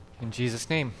In Jesus'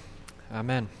 name,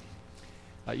 amen.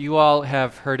 You all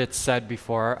have heard it said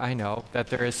before, I know, that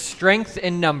there is strength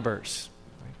in numbers.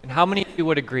 Right? And how many of you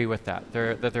would agree with that,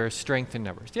 that there is strength in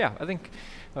numbers? Yeah, I think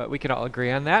we can all agree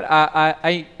on that.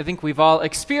 I think we've all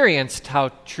experienced how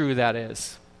true that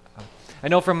is. I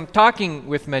know from talking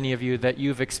with many of you that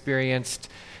you've experienced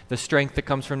the strength that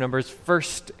comes from numbers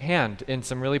firsthand in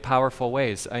some really powerful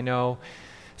ways. I know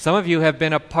some of you have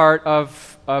been a part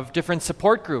of different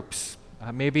support groups,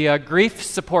 maybe a grief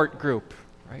support group,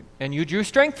 right? And you drew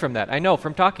strength from that. I know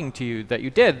from talking to you that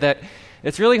you did, that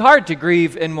it's really hard to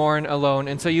grieve and mourn alone.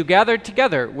 And so you gathered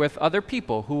together with other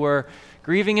people who were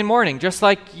grieving and mourning, just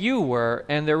like you were.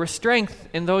 And there was strength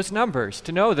in those numbers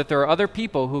to know that there are other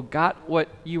people who got what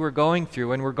you were going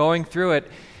through and were going through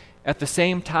it at the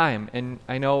same time. And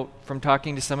I know from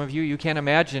talking to some of you, you can't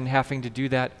imagine having to do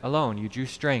that alone. You drew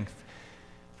strength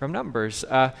from numbers.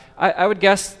 I would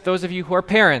guess those of you who are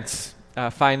parents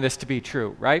find this to be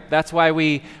true, right? That's why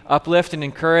we uplift and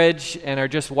encourage and are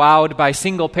just wowed by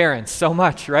single parents so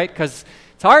much, right? Because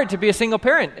it's hard to be a single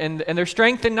parent, and there's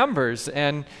strength in numbers.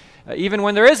 And even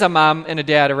when there is a mom and a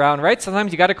dad around, right?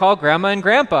 Sometimes you got to call grandma and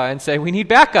grandpa and say, we need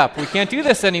backup. We can't do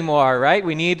this anymore, right?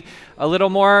 We need a little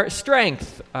more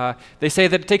strength. They say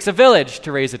that it takes a village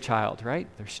to raise a child, right?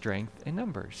 There's strength in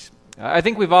numbers. I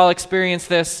think we've all experienced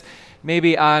this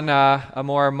maybe on a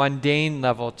more mundane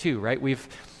level too, right?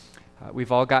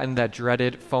 We've all gotten that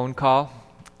dreaded phone call.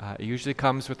 It usually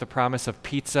comes with the promise of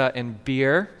pizza and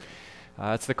beer.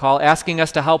 It's the call asking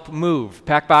us to help move,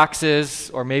 pack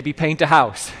boxes, or maybe paint a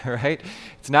house, right?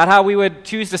 It's not how we would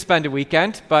choose to spend a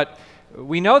weekend, but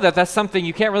we know that that's something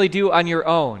you can't really do on your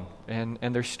own, and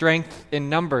there's strength in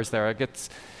numbers there. It gets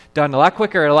done a lot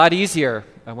quicker and a lot easier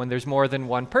when there's more than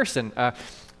one person.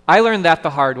 I learned that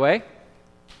the hard way.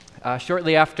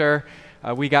 Shortly after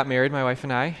we got married, my wife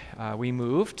and I, we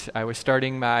moved. I was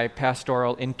starting my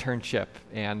pastoral internship,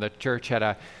 and the church had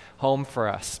a home for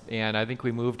us. And I think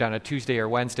we moved on a Tuesday or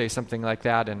Wednesday, something like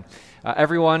that. And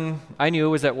everyone I knew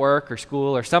was at work or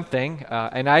school or something,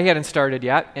 and I hadn't started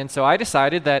yet. And so I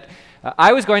decided that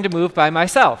I was going to move by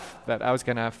myself, that I was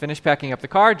going to finish packing up the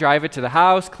car, drive it to the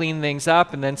house, clean things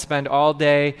up, and then spend all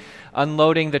day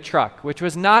unloading the truck, which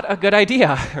was not a good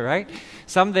idea, right?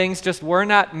 Some things just were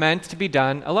not meant to be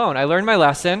done alone. I learned my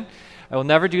lesson. I will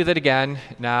never do that again.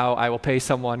 Now I will pay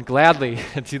someone gladly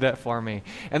to do that for me.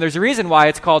 And there's a reason why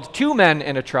it's called two men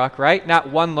in a truck, right? Not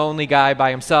one lonely guy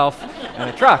by himself in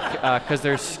a truck, because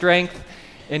there's strength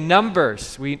in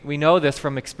numbers. We know this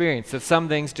from experience, that some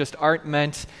things just aren't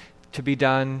meant to be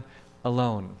done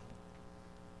alone.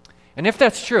 And if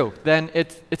that's true, then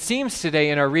it seems today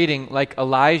in our reading like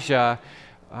Elijah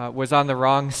was on the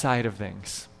wrong side of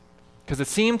things. Because it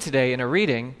seemed today in a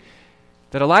reading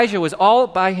that Elijah was all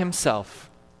by himself.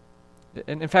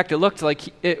 And in fact, it looked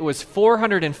like it was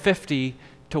 450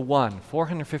 to 1,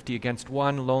 450 against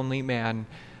one lonely man,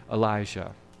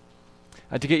 Elijah.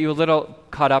 To get you a little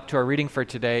caught up to our reading for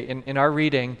today, in our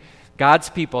reading, God's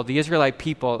people, the Israelite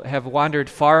people, have wandered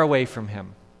far away from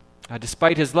him.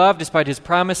 Despite his love, despite his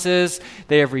promises,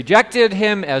 they have rejected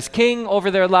him as king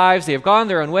over their lives. They have gone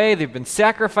their own way. They've been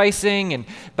sacrificing and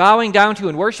bowing down to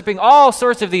and worshiping all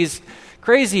sorts of these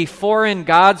crazy foreign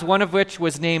gods, one of which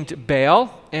was named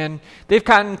Baal. And they've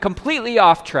gotten completely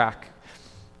off track.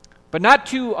 But not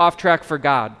too off track for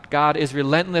God. God is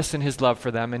relentless in his love for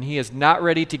them, and he is not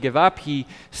ready to give up. He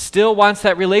still wants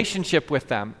that relationship with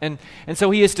them. And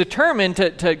so he is determined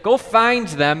to go find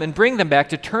them and bring them back,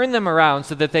 to turn them around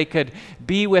so that they could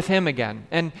be with him again.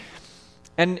 And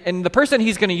the person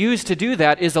he's going to use to do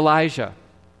that is Elijah.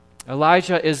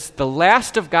 Elijah is the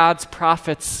last of God's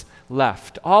prophets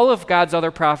left. All of God's other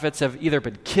prophets have either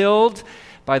been killed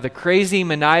by the crazy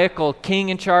maniacal king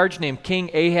in charge named King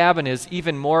Ahab and his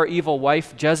even more evil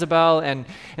wife Jezebel. And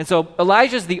so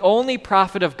Elijah's the only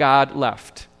prophet of God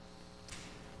left.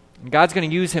 And God's going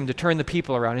to use him to turn the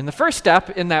people around. And the first step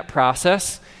in that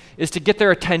process is to get their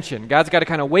attention. God's got to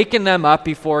kind of waken them up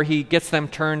before he gets them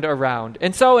turned around.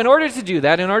 And so in order to do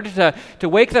that, in order to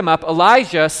wake them up,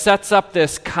 Elijah sets up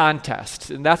this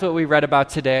contest. And that's what we read about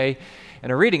today in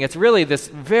a reading. It's really this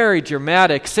very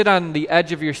dramatic, sit on the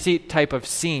edge of your seat type of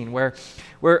scene where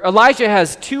Elijah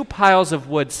has two piles of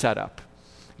wood set up.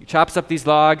 He chops up these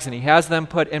logs and he has them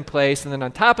put in place, and then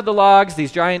on top of the logs,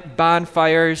 these giant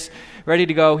bonfires ready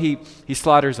to go. He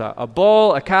slaughters a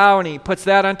bull, a cow, and he puts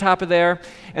that on top of there.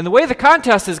 And the way the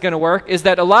contest is going to work is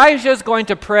that Elijah is going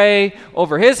to pray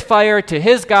over his fire to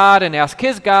his God and ask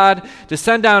his God to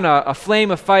send down a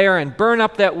flame of fire and burn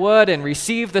up that wood and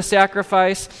receive the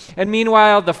sacrifice. And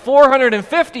meanwhile, the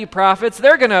 450 prophets,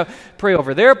 they're going to pray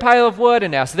over their pile of wood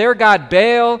and ask their god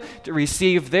Baal to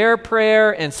receive their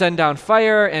prayer and send down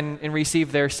fire and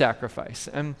receive their sacrifice.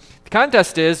 And the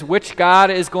contest is which God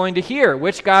is going to hear,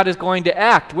 which God is going to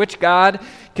act, which God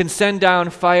can send down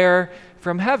fire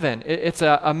from heaven. It's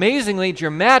an amazingly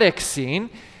dramatic scene,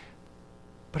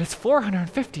 but it's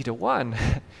 450 to 1.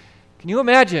 Can you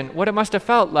imagine what it must have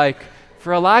felt like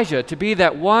for Elijah to be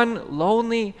that one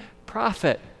lonely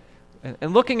prophet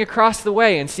and looking across the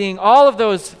way and seeing all of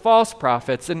those false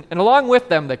prophets and along with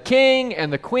them the king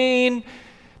and the queen,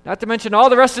 not to mention all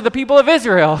the rest of the people of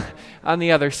Israel on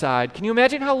the other side? Can you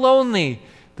imagine how lonely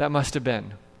that must have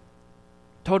been?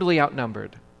 Totally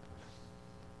outnumbered.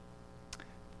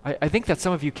 I think that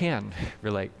some of you can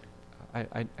relate.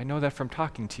 I know that from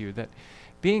talking to you, that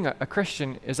being a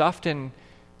Christian is often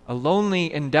a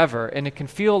lonely endeavor, and it can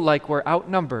feel like we're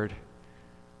outnumbered.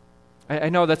 I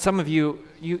know that some of you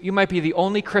might be the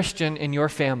only Christian in your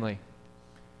family,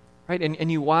 right?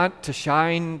 And you want to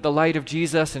shine the light of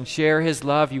Jesus and share his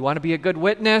love. You want to be a good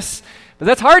witness, but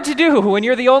that's hard to do when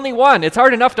you're the only one. It's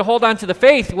hard enough to hold on to the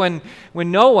faith when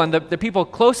no one, the people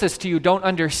closest to you, don't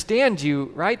understand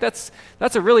you, right? That's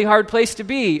a really hard place to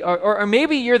be. Or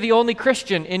maybe you're the only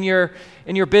Christian in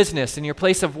your business, in your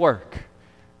place of work.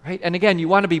 Right? And again, you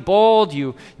want to be bold,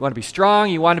 you want to be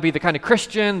strong, you want to be the kind of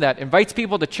Christian that invites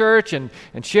people to church and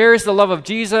shares the love of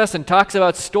Jesus and talks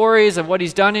about stories of what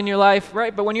he's done in your life,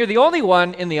 right? But when you're the only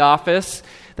one in the office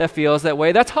that feels that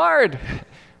way, that's hard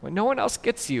when no one else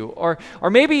gets you. Or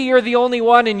maybe you're the only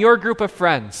one in your group of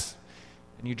friends,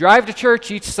 and you drive to church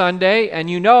each Sunday and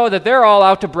you know that they're all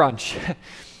out to brunch.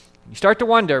 You start to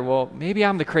wonder, well, maybe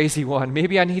I'm the crazy one.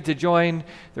 Maybe I need to join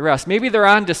the rest. Maybe they're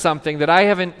onto something that I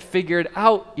haven't figured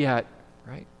out yet,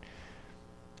 right?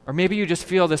 Or maybe you just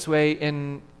feel this way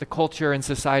in the culture and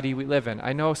society we live in.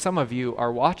 I know some of you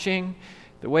are watching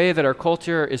the way that our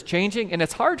culture is changing, and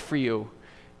it's hard for you.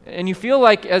 And you feel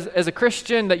like as a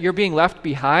Christian that you're being left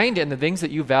behind, and the things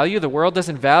that you value, the world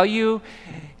doesn't value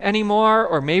anymore,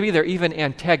 or maybe they're even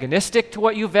antagonistic to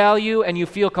what you value, and you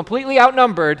feel completely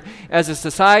outnumbered as a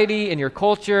society in your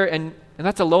culture, and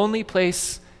that's a lonely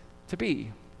place to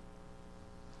be.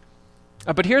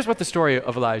 But here's what the story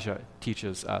of Elijah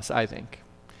teaches us, I think.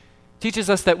 It teaches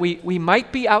us that we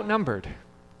might be outnumbered,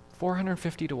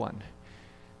 450 to 1,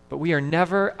 but we are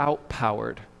never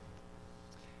outpowered.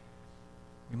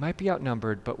 We might be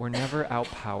outnumbered, but we're never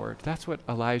outpowered. That's what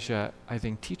Elijah, I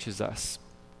think, teaches us.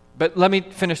 But let me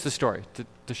finish the story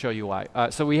to show you why.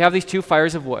 So we have these two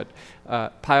piles of wood,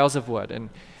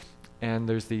 and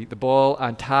there's the bull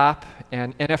on top.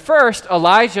 And at first,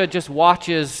 Elijah just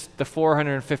watches the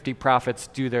 450 prophets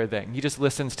do their thing. He just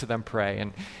listens to them pray.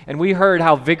 And we heard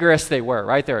how vigorous they were,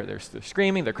 right? They're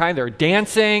screaming, they're crying, they're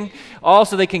dancing, all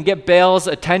so they can get Baal's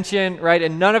attention, right?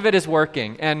 And none of it is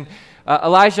working. And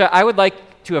Elijah, I would like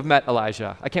to have met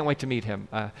Elijah. I can't wait to meet him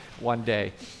one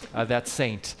day, that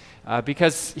saint.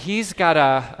 Because he's got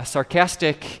a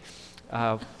sarcastic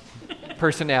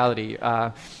personality.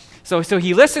 So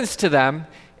he listens to them,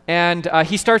 and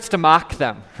he starts to mock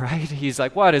them, right? He's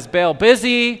like, what, is Baal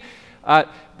busy?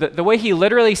 The way he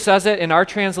literally says it in our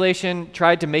translation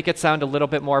tried to make it sound a little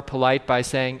bit more polite by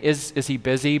saying, is he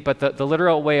busy? But the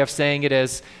literal way of saying it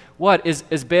is, what,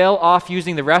 is Baal off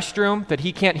using the restroom that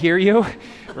he can't hear you,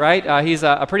 right? He's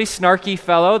a pretty snarky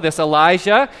fellow, this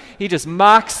Elijah. He just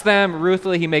mocks them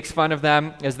ruthlessly. He makes fun of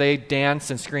them as they dance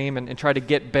and scream and try to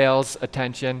get Baal's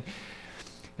attention.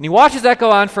 And he watches that go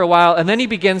on for a while, and then he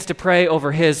begins to pray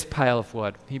over his pile of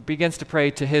wood. He begins to pray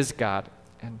to his God.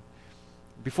 And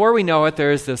before we know it,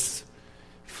 there is this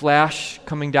flash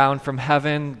coming down from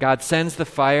heaven. God sends the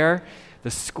fire, the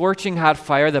scorching hot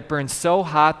fire that burns so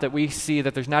hot that we see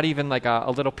that there's not even like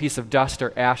a little piece of dust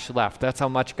or ash left. That's how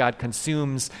much God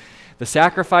consumes the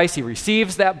sacrifice. He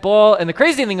receives that bull. And the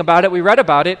crazy thing about it, we read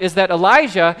about it, is that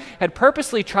Elijah had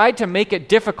purposely tried to make it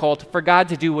difficult for God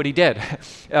to do what he did.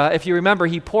 If you remember,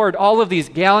 he poured all of these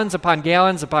gallons upon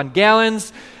gallons upon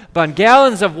gallons upon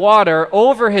gallons of water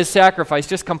over his sacrifice,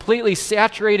 just completely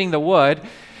saturating the wood,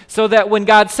 so that when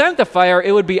God sent the fire,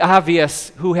 it would be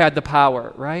obvious who had the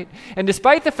power, right? And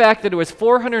despite the fact that it was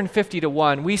 450 to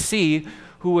 1, we see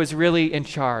who was really in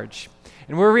charge.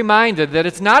 And we're reminded that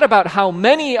it's not about how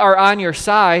many are on your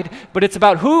side, but it's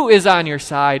about who is on your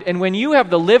side. And when you have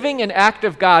the living and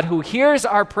active God who hears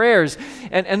our prayers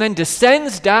and then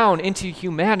descends down into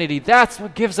humanity, that's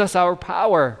what gives us our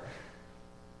power.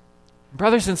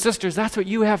 Brothers and sisters, that's what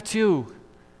you have too.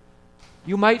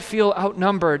 You might feel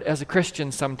outnumbered as a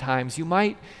Christian sometimes. You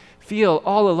might feel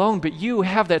all alone, but you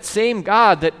have that same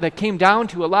God that came down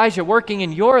to Elijah working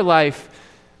in your life.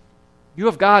 You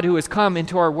have God who has come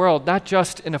into our world, not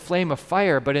just in a flame of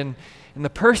fire, but in in the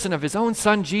person of his own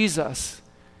Son, Jesus.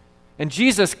 And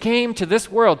Jesus came to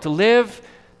this world to live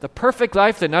the perfect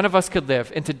life that none of us could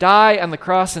live, and to die on the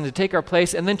cross and to take our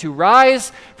place, and then to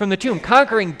rise from the tomb,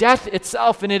 conquering death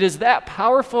itself. And it is that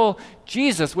powerful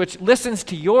Jesus which listens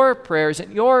to your prayers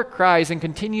and your cries and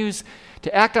continues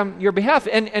to act on your behalf.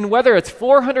 And whether it's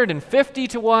 450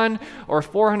 to 1 or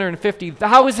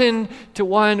 450,000 to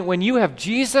 1, when you have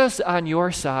Jesus on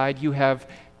your side, you have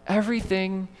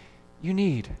everything you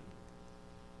need.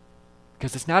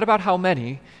 Because it's not about how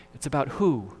many, it's about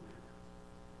who.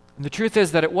 And the truth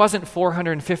is that it wasn't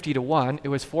 450 to 1, it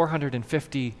was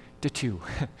 450 to 2.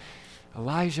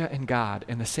 Elijah and God,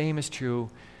 and the same is true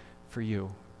for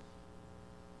you.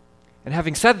 And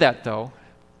having said that, though,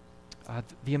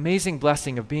 the amazing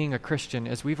blessing of being a Christian,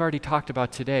 as we've already talked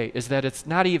about today, is that it's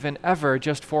not even ever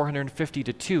just 450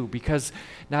 to 2, because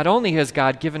not only has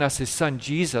God given us his Son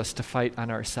Jesus to fight on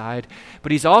our side,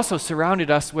 but he's also surrounded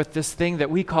us with this thing that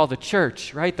we call the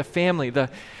church, right? The family, the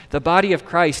body of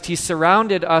Christ. He's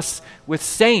surrounded us with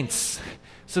saints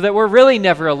so that we're really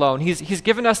never alone. He's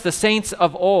given us the saints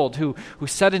of old who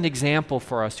set an example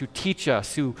for us, who teach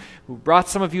us, who brought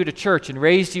some of you to church and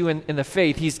raised you in the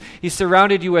faith. He's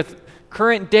surrounded you with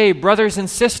current day brothers and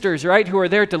sisters, right, who are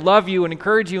there to love you and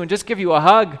encourage you and just give you a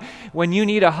hug when you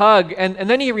need a hug. And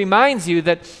then he reminds you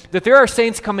that there are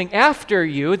saints coming after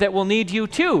you that will need you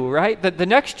too, right? That the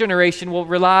next generation will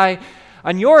rely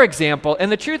on your example.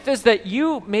 And the truth is that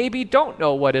you maybe don't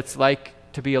know what it's like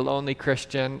to be a lonely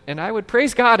Christian. And I would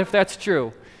praise God if that's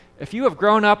true. If you have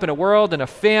grown up in a world and a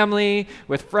family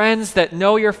with friends that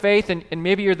know your faith, and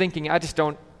maybe you're thinking, I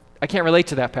can't relate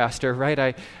to that, Pastor,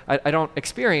 right? I don't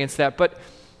experience that. But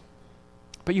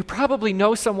you probably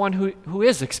know someone who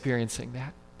is experiencing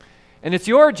that. And it's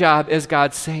your job as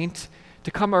God's saint to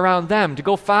come around them, to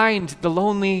go find the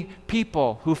lonely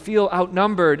people who feel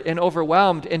outnumbered and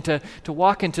overwhelmed, and to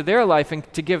walk into their life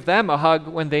and to give them a hug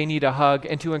when they need a hug,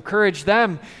 and to encourage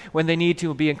them when they need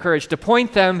to be encouraged, to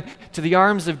point them to the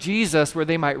arms of Jesus where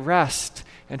they might rest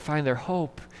and find their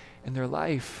hope and their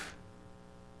life.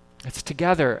 It's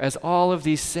together as all of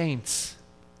these saints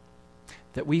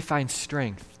that we find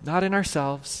strength, not in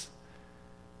ourselves,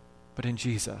 but in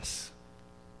Jesus.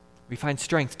 We find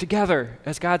strength together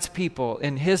as God's people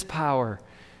in his power,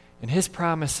 in his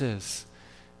promises,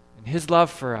 in his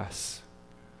love for us.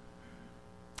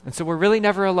 And so we're really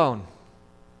never alone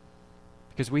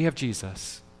because we have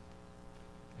Jesus,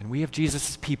 and we have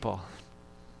Jesus' people.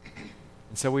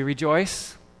 And so we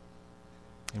rejoice,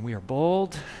 and we are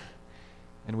bold,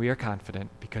 and we are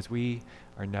confident because we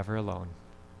are never alone.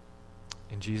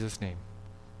 In Jesus' name,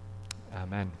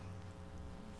 amen.